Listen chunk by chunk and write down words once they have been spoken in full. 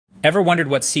Ever wondered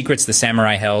what secrets the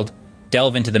samurai held?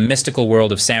 Delve into the mystical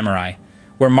world of samurai,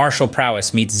 where martial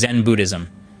prowess meets Zen Buddhism.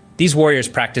 These warriors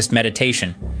practiced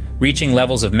meditation, reaching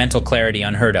levels of mental clarity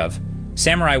unheard of.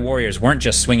 Samurai warriors weren't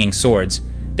just swinging swords,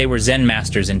 they were Zen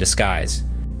masters in disguise.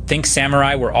 Think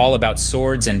samurai were all about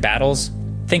swords and battles?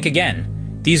 Think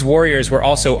again. These warriors were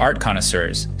also art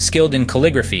connoisseurs, skilled in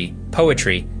calligraphy,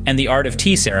 poetry, and the art of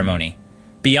tea ceremony.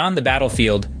 Beyond the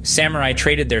battlefield, samurai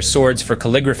traded their swords for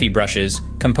calligraphy brushes,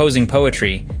 composing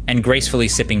poetry, and gracefully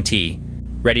sipping tea.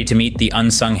 Ready to meet the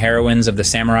unsung heroines of the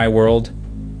samurai world?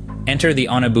 Enter the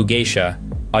Onna-Bugeisha,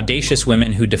 audacious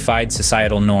women who defied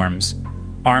societal norms.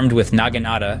 Armed with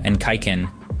naginata and kaikin,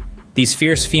 these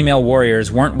fierce female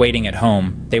warriors weren't waiting at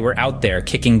home, they were out there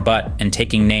kicking butt and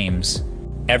taking names.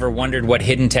 Ever wondered what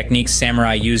hidden techniques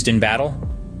samurai used in battle?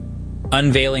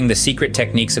 Unveiling the secret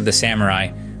techniques of the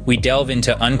samurai, we delve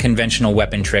into unconventional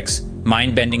weapon tricks,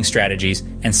 mind-bending strategies,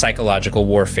 and psychological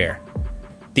warfare.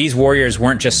 These warriors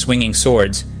weren't just swinging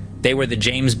swords, they were the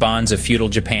James Bonds of feudal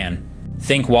Japan.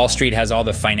 Think Wall Street has all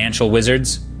the financial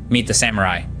wizards? Meet the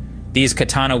samurai. These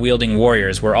katana-wielding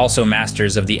warriors were also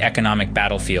masters of the economic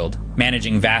battlefield,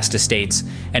 managing vast estates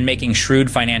and making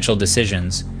shrewd financial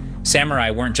decisions.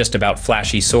 Samurai weren't just about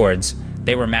flashy swords,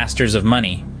 they were masters of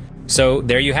money. So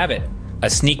there you have it, a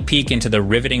sneak peek into the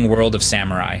riveting world of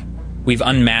samurai. We've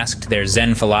unmasked their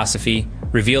Zen philosophy,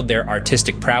 revealed their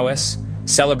artistic prowess,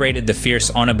 celebrated the fierce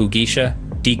Onna-Bugeisha,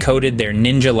 decoded their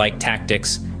ninja-like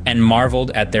tactics, and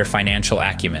marveled at their financial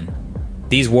acumen.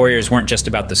 These warriors weren't just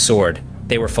about the sword,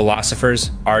 they were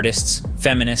philosophers, artists,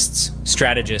 feminists,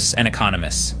 strategists, and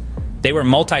economists. They were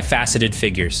multifaceted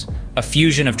figures, a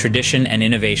fusion of tradition and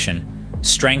innovation,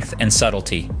 strength and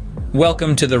subtlety.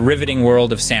 Welcome to the riveting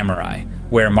world of samurai,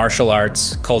 where martial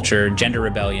arts, culture, gender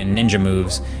rebellion, ninja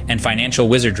moves, and financial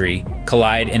wizardry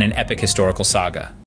collide in an epic historical saga.